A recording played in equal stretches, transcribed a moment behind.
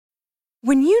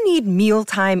When you need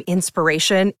mealtime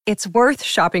inspiration, it's worth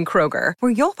shopping Kroger,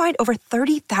 where you'll find over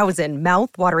 30,000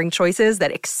 mouth-watering choices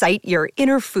that excite your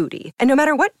inner foodie. And no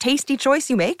matter what tasty choice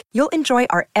you make, you'll enjoy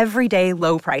our everyday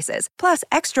low prices, plus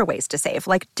extra ways to save,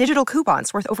 like digital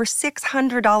coupons worth over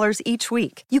 $600 each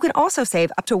week. You can also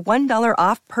save up to $1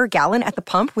 off per gallon at the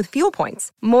pump with fuel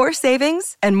points. More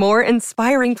savings and more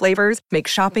inspiring flavors make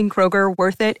shopping Kroger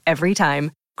worth it every time.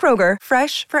 Kroger,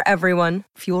 fresh for everyone.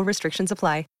 Fuel restrictions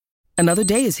apply. Another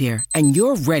day is here, and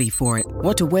you're ready for it.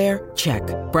 What to wear? Check.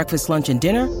 Breakfast, lunch, and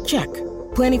dinner? Check.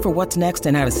 Planning for what's next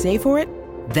and how to save for it?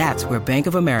 That's where Bank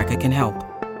of America can help.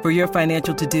 For your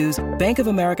financial to-dos, Bank of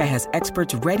America has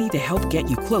experts ready to help get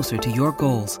you closer to your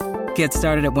goals. Get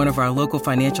started at one of our local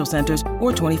financial centers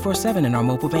or 24/7 in our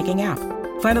mobile banking app.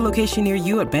 Find a location near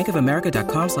you at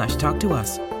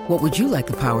bankofamerica.com/talktous. What would you like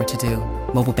the power to do?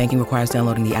 Mobile banking requires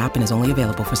downloading the app and is only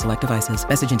available for select devices.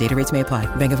 Message and data rates may apply.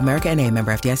 Bank of America N.A.,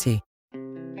 member FDIC.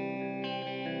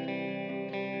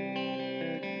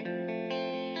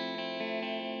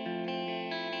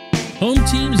 Home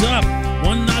team's up,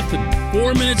 1-0,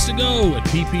 4 minutes to go at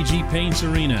PPG Paints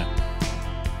Arena.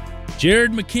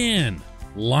 Jared McCann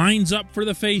lines up for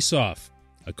the faceoff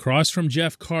across from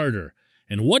Jeff Carter.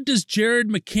 And what does Jared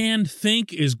McCann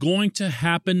think is going to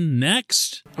happen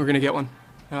next? We're going to get one.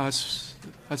 That's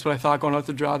what I thought going out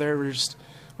the draw there. We're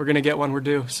going to get one. We're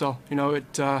due. So, it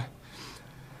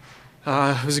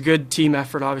was a good team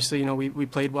effort, obviously. We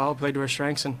played well, played to our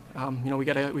strengths, and, we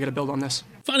got to build on this.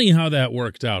 Funny how that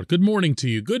worked out. Good morning to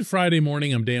you. Good Friday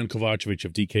morning. I'm Dan Kovacevic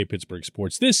of DK Pittsburgh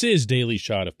Sports. This is Daily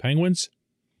Shot of Penguins.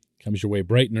 Comes your way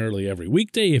bright and early every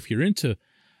weekday. If you're into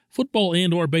football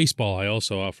and or baseball, I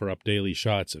also offer up daily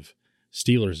shots of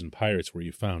Steelers and Pirates where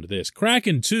you found this.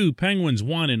 Kraken 2, Penguins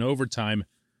 1 in overtime.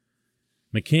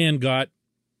 McCann got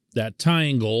that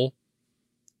tying goal,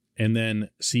 and then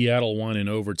Seattle won in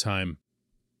overtime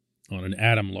on an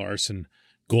Adam Larson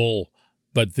goal.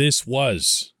 But this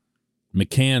was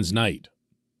McCann's night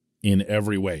in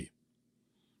every way.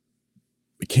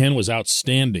 McCann was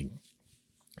outstanding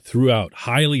throughout,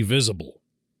 highly visible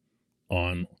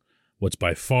on what's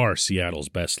by far Seattle's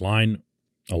best line,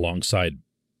 alongside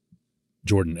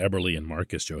Jordan Eberle and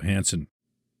Marcus Johansson.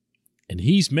 And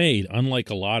he's made, unlike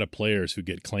a lot of players who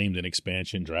get claimed in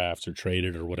expansion drafts or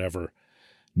traded or whatever,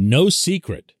 no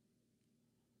secret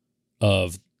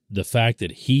of the fact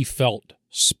that he felt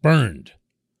spurned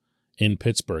in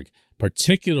Pittsburgh,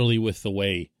 particularly with the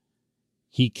way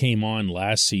he came on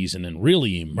last season and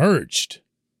really emerged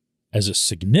as a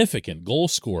significant goal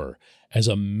scorer, as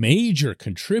a major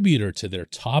contributor to their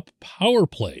top power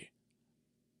play,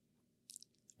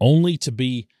 only to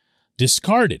be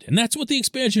discarded. And that's what the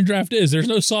expansion draft is. There's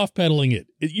no soft pedaling it.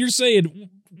 You're saying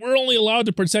we're only allowed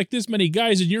to protect this many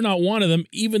guys and you're not one of them,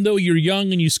 even though you're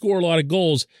young and you score a lot of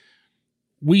goals.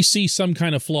 We see some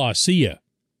kind of flaw. See ya.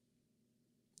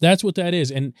 That's what that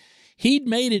is. And he'd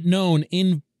made it known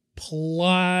in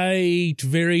polite,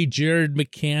 very Jared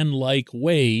McCann-like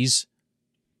ways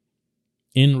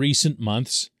in recent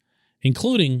months,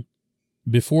 including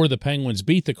before the Penguins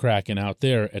beat the Kraken out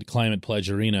there at Climate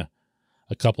Pledge Arena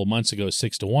a couple months ago,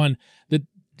 6-1, that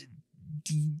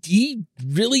he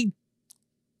really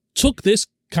took this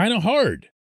kind of hard.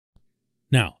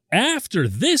 Now, after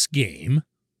this game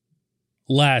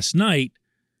last night,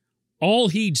 all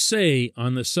he'd say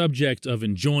on the subject of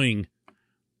enjoying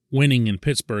winning in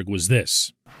Pittsburgh was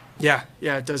this. Yeah,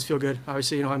 it does feel good.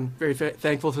 Obviously, I'm very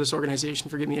thankful to this organization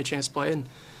for giving me a chance to play, and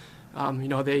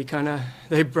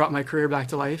they brought my career back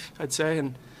to life, I'd say,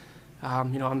 and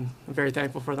I'm very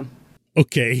thankful for them.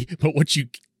 Okay, but what you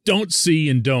don't see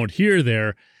and don't hear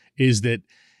there is that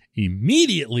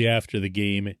immediately after the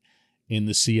game in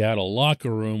the Seattle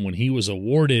locker room, when he was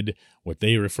awarded what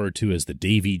they refer to as the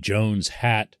Davy Jones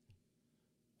hat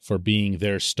for being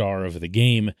their star of the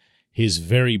game, his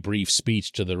very brief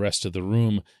speech to the rest of the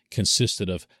room consisted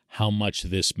of how much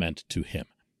this meant to him.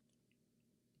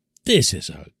 This is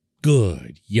a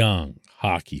good young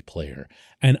hockey player,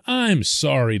 and I'm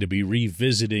sorry to be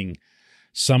revisiting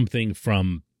something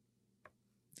from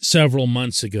several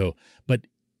months ago, but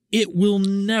it will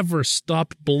never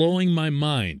stop blowing my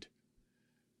mind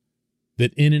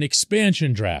that in an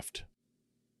expansion draft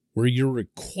where you're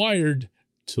required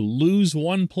to lose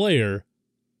one player,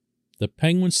 the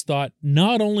Penguins thought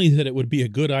not only that it would be a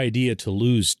good idea to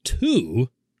lose two,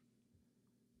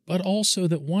 but also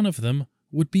that one of them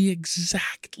would be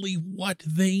exactly what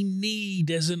they need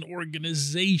as an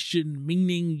organization,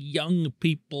 meaning young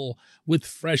people with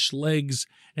fresh legs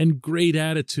and great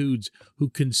attitudes who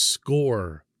can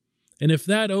score. And if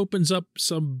that opens up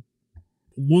some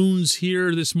wounds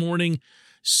here this morning,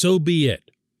 so be it.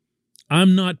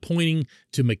 I'm not pointing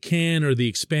to McCann or the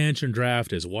expansion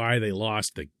draft as why they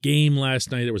lost the game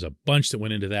last night. There was a bunch that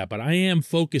went into that, but I am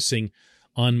focusing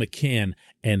on McCann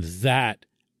and that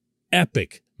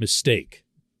epic mistake.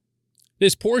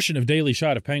 This portion of Daily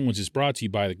Shot of Penguins is brought to you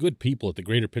by the good people at the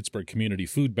Greater Pittsburgh Community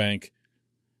Food Bank,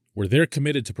 where they're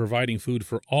committed to providing food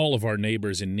for all of our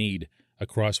neighbors in need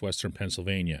across Western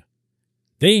Pennsylvania.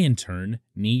 They, in turn,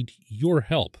 need your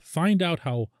help. Find out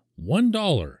how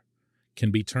 $1 can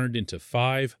be turned into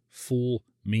 5 full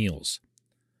meals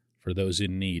for those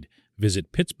in need.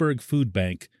 Visit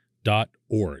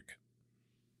pittsburghfoodbank.org.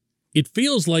 It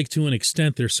feels like, to an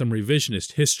extent, there's some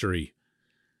revisionist history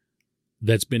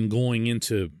that's been going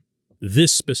into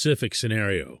this specific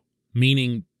scenario,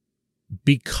 meaning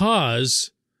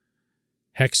because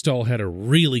Hextall had a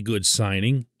really good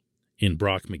signing in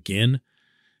Brock McGinn,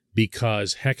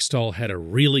 because Hextall had a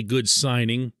really good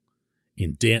signing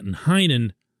in Danton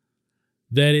Heinen,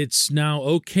 that it's now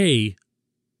okay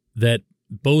that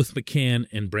both McCann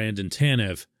and Brandon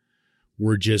Tanev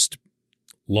were just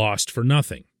lost for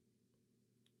nothing.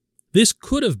 This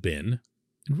could have been,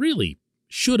 and really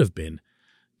should have been,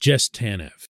 just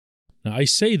Tanev. Now, I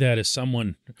say that as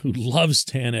someone who loves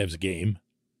Tanev's game,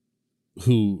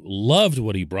 who loved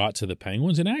what he brought to the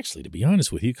Penguins, and actually, to be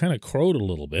honest with you, kind of crowed a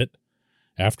little bit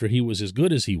after he was as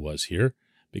good as he was here,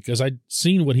 because I'd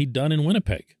seen what he'd done in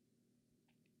Winnipeg.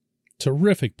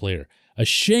 Terrific player. A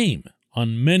shame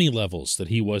on many levels that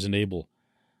he wasn't able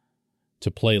to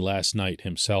play last night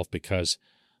himself because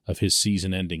of his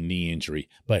season-ending knee injury.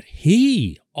 But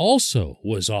he also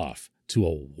was off to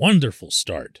a wonderful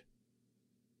start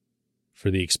for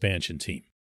the expansion team.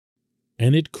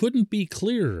 And it couldn't be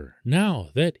clearer now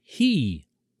that he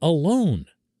alone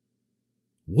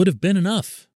would have been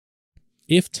enough.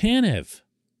 If Tanev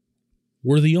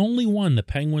were the only one the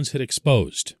Penguins had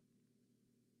exposed,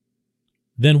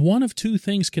 then one of two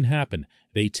things can happen.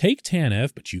 They take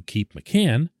Tanev, but you keep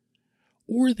McCann,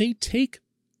 or they take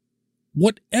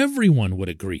what everyone would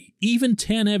agree, even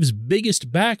Tanev's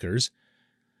biggest backers,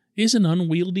 is an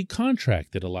unwieldy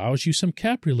contract that allows you some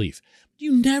cap relief.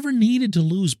 You never needed to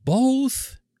lose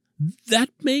both. That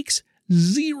makes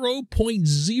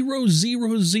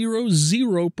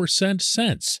 0.0000%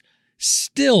 sense.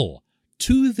 Still,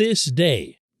 to this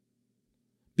day.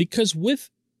 Because with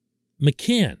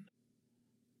McCann,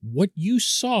 what you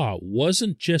saw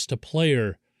wasn't just a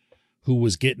player who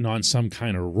was getting on some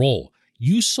kind of roll.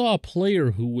 You saw a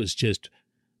player who was just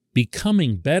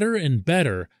becoming better and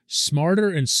better, smarter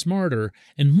and smarter,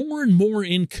 and more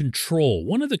in control.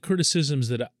 One of the criticisms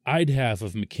that I'd have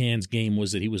of McCann's game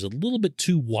was that he was a little bit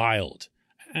too wild.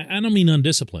 I don't mean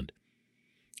undisciplined.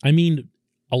 I mean,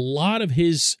 a lot of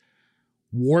his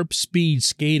warp speed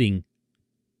skating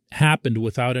happened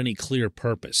without any clear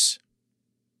purpose.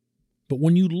 But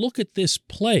when you look at this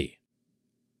play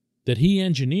that he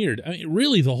engineered, I mean,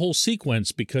 really the whole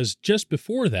sequence, because just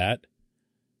before that,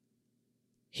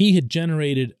 he had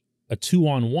generated a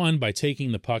 2-on-1 by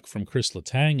taking the puck from Chris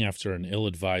Letang after an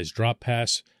ill-advised drop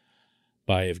pass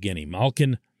by Evgeny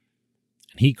Malkin.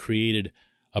 And he created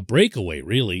a breakaway,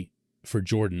 really, for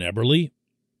Jordan Eberle.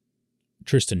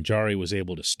 Tristan Jarry was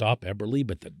able to stop Eberle,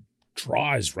 but the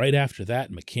draw is right after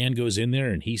that. McCann goes in there,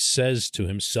 and he says to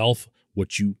himself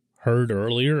what you heard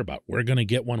earlier about we're going to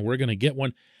get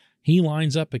one. He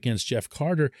lines up against Jeff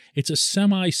Carter. It's a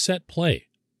semi-set play.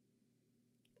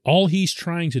 All he's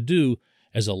trying to do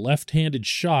as a left-handed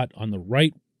shot on the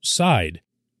right side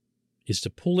is to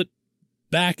pull it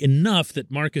back enough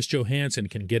that Marcus Johansson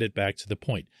can get it back to the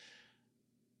point.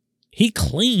 He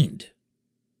cleaned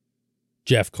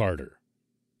Jeff Carter.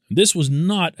 This was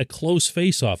not a close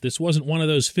face-off. This wasn't one of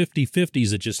those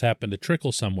 50-50s that just happened to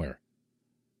trickle somewhere.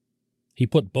 He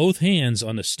put both hands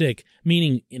on the stick,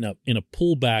 meaning in a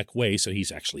pullback way, so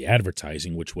he's actually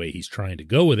advertising which way he's trying to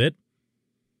go with it.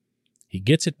 He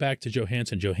gets it back to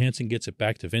Johansson. Johansson gets it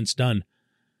back to Vince Dunn.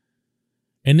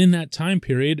 And in that time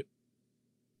period,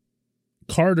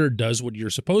 Carter does what you're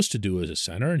supposed to do as a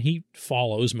center, and he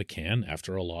follows McCann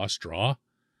after a lost draw.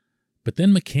 But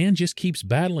then McCann just keeps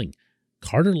battling.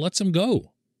 Carter lets him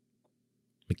go.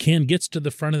 McCann gets to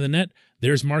the front of the net.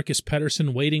 There's Marcus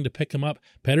Pettersson waiting to pick him up.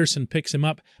 Pettersson picks him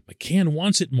up. McCann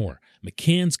wants it more.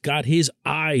 McCann's got his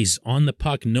eyes on the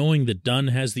puck, knowing that Dunn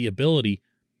has the ability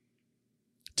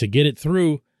to get it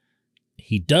through.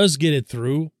 He does get it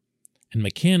through, and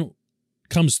McCann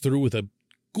comes through with a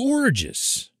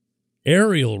gorgeous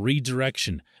aerial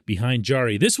redirection behind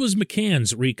Jarry. This was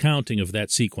McCann's recounting of that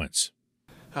sequence.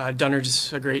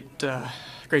 Dunner's a great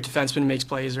defenseman, makes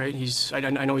plays, right?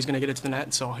 I know he's going to get it to the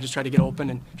net, so I just try to get open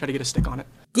and try to get a stick on it.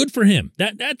 Good for him.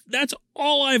 That's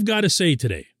all I've got to say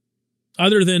today.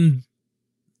 Other than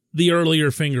the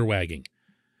earlier finger wagging.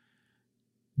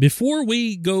 Before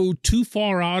we go too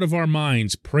far out of our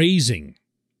minds praising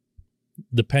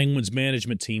the Penguins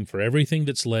management team for everything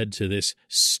that's led to this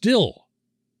still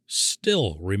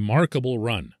remarkable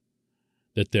run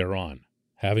that they're on,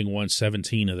 having won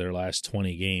 17 of their last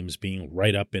 20 games, being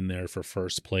right up in there for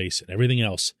first place and everything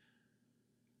else,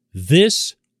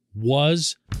 this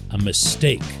was a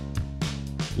mistake,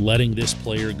 letting this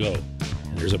player go.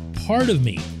 And there's a part of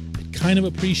me that kind of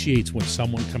appreciates when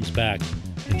someone comes back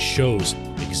and shows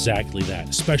exactly that,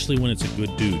 especially when it's a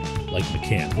good dude like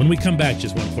McCann. When we come back,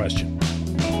 just one question.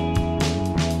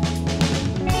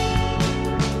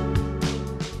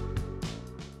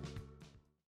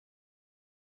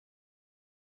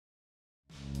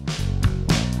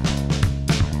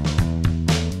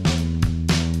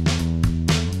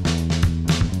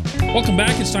 Welcome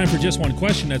back. It's time for Just One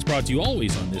Question. That's brought to you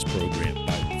always on this program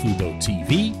by Fubo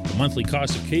TV. The monthly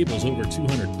cost of cable is over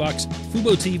 $200.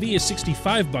 Fubo TV is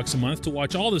 $65 a month to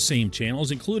watch all the same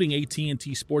channels, including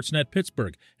AT&T Sportsnet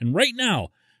Pittsburgh. And right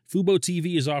now, Fubo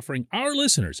TV is offering our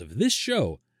listeners of this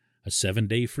show a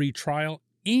 7-day free trial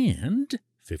and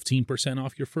 15%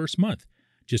 off your first month.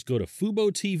 Just go to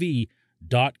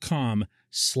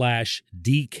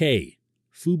FuboTV.com/DK.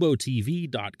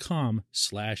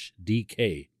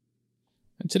 FuboTV.com/DK.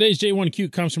 And today's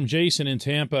J1Q comes from Jason in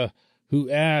Tampa, who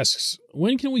asks,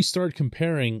 when can we start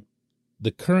comparing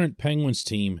the current Penguins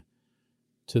team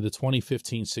to the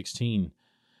 2015-16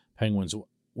 Penguins?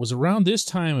 Was around this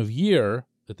time of year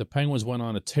that the Penguins went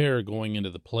on a tear going into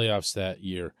the playoffs that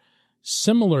year,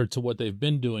 similar to what they've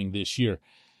been doing this year.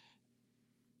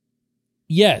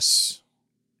 Yes,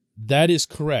 that is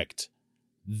correct.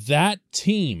 That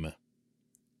team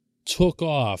took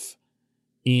off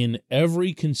in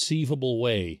every conceivable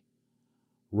way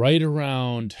right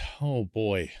around,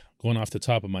 going off the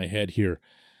top of my head here,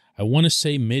 I want to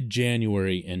say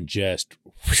mid-January, and just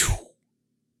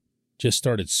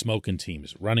started smoking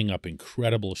teams, running up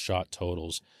incredible shot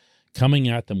totals, coming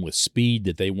at them with speed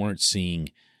that they weren't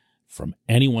seeing from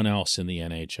anyone else in the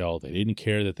NHL. They didn't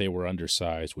care that they were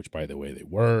undersized, which, by the way, they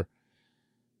were.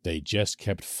 They just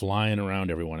kept flying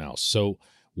around everyone else. So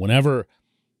whenever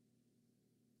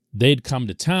they'd come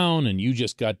to town and you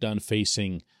just got done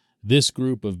facing this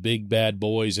group of big bad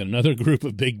boys and another group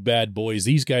of big bad boys,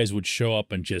 these guys would show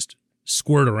up and just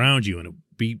squirt around you, and it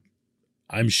would be,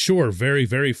 I'm sure, very,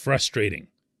 very frustrating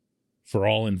for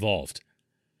all involved.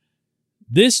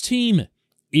 This team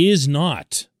is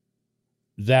not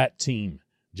that team,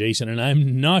 Jason, and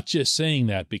I'm not just saying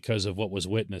that because of what was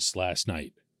witnessed last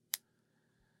night.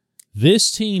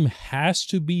 This team has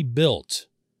to be built,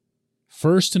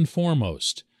 first and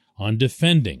foremost, on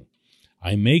defending.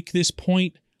 I make this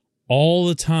point all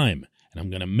the time, and I'm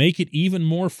going to make it even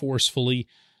more forcefully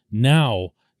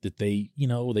now that they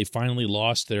finally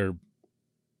lost their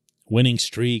winning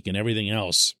streak and everything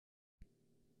else,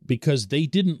 because they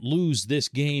didn't lose this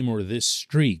game or this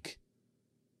streak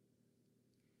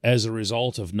as a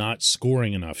result of not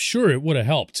scoring enough. Sure, it would have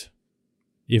helped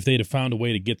if they'd have found a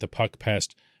way to get the puck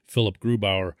past Philip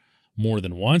Grubauer more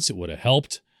than once. It would have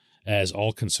helped, as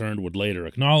all concerned would later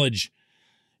acknowledge,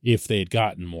 if they had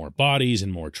gotten more bodies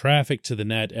and more traffic to the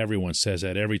net. Everyone says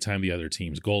that every time the other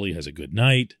team's goalie has a good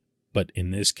night, but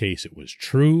in this case it was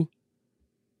true.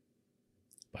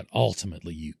 But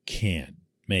ultimately you can't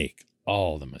make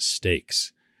all the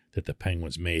mistakes that the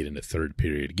Penguins made in the third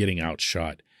period, getting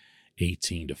outshot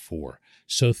 18-4.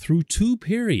 So through two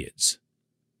periods,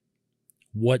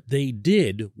 what they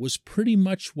did was pretty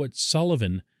much what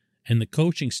Sullivan and the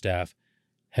coaching staff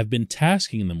have been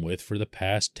tasking them with for the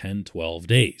past 10, 12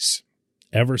 days,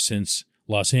 ever since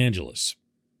Los Angeles,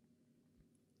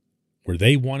 where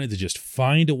they wanted to just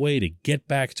find a way to get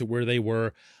back to where they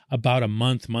were about a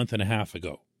month and a half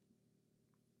ago,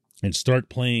 and start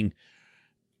playing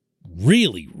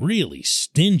really, really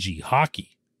stingy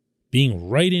hockey, being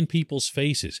right in people's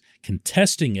faces,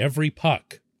 contesting every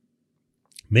puck,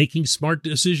 making smart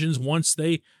decisions once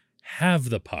they have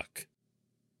the puck.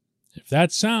 If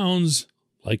that sounds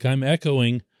like I'm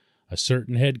echoing a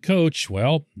certain head coach,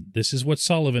 well, this is what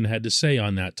Sullivan had to say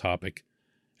on that topic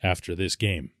after this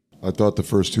game. I thought the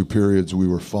first two periods we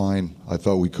were fine. I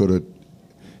thought we could have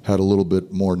had a little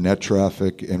bit more net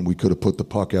traffic, and we could have put the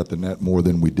puck at the net more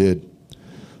than we did,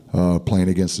 playing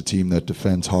against a team that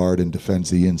defends hard and defends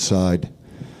the inside.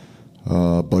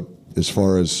 But as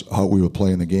far as how we were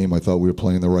playing the game, I thought we were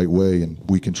playing the right way, and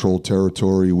we controlled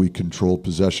territory, we controlled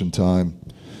possession time.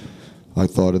 I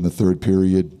thought in the third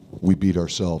period we beat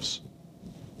ourselves.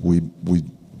 We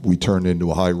turned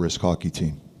into a high-risk hockey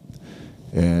team,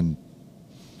 and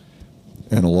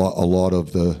a lot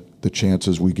of the the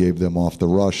chances we gave them off the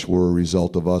rush were a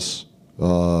result of us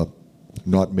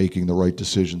not making the right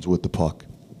decisions with the puck.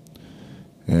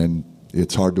 And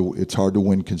it's hard to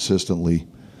win consistently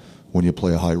when you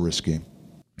play a high-risk game.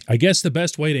 I guess the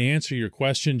best way to answer your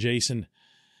question, Jason,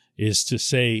 is to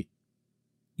say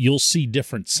you'll see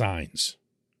different signs.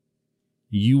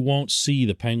 You won't see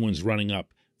the Penguins running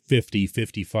up 50,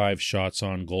 55 shots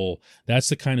on goal. That's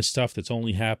the kind of stuff that's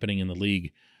only happening in the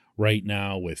league right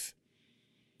now with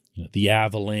the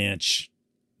Avalanche,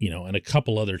 and a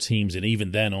couple other teams, and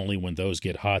even then only when those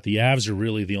get hot. The Avs are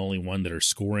really the only one that are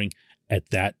scoring at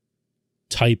that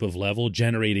type of level,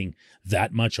 generating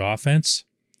that much offense.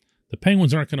 The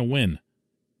Penguins aren't going to win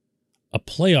a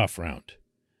playoff round,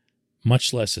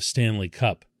 much less a Stanley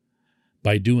Cup,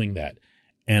 by doing that.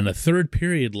 And a third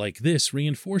period like this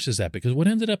reinforces that, because what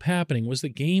ended up happening was the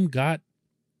game got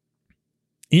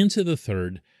into the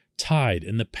third tied,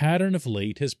 and the pattern of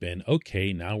late has been,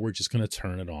 okay, now we're just going to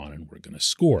turn it on and we're going to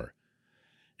score.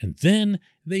 And then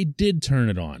they did turn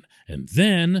it on. And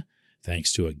then,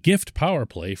 thanks to a gift power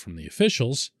play from the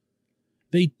officials,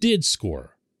 they did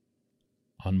score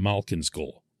on Malkin's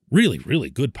goal. Really, really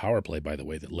good power play, by the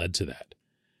way, that led to that.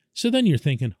 So then you're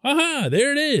thinking, aha,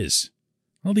 there it is.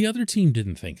 Well, the other team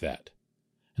didn't think that.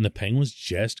 And the Penguins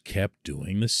just kept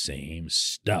doing the same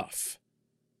stuff.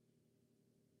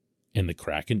 And the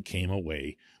Kraken came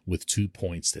away with 2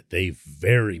 points that they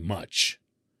very much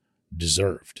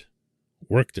deserved.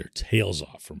 Worked their tails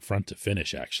off from front to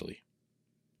finish, actually.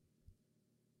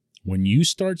 When you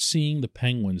start seeing the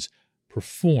Penguins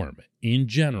perform in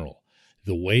general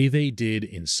the way they did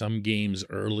in some games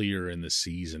earlier in the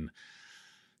season,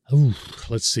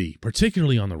 let's see,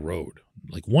 particularly on the road,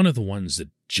 like one of the ones that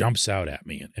jumps out at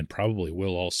me and probably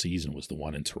will all season was the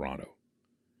one in Toronto,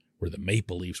 where the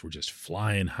Maple Leafs were just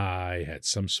flying high, had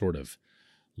some sort of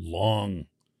long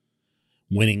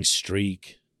winning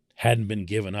streak, hadn't been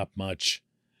given up much,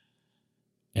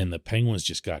 and the Penguins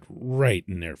just got right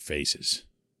in their faces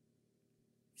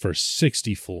for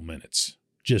 60 full minutes.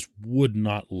 Just would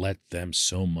not let them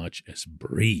so much as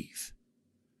breathe.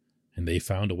 And they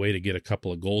found a way to get a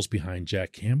couple of goals behind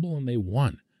Jack Campbell, and they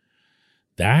won.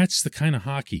 That's the kind of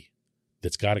hockey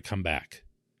that's got to come back.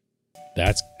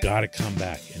 That's got to come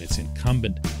back, and it's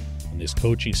incumbent on this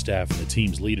coaching staff and the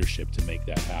team's leadership to make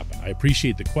that happen. I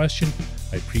appreciate the question.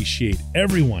 I appreciate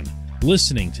everyone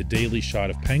listening to Daily Shot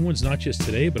of Penguins, not just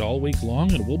today, but all week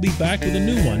long, and we'll be back with a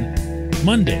new one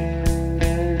Monday.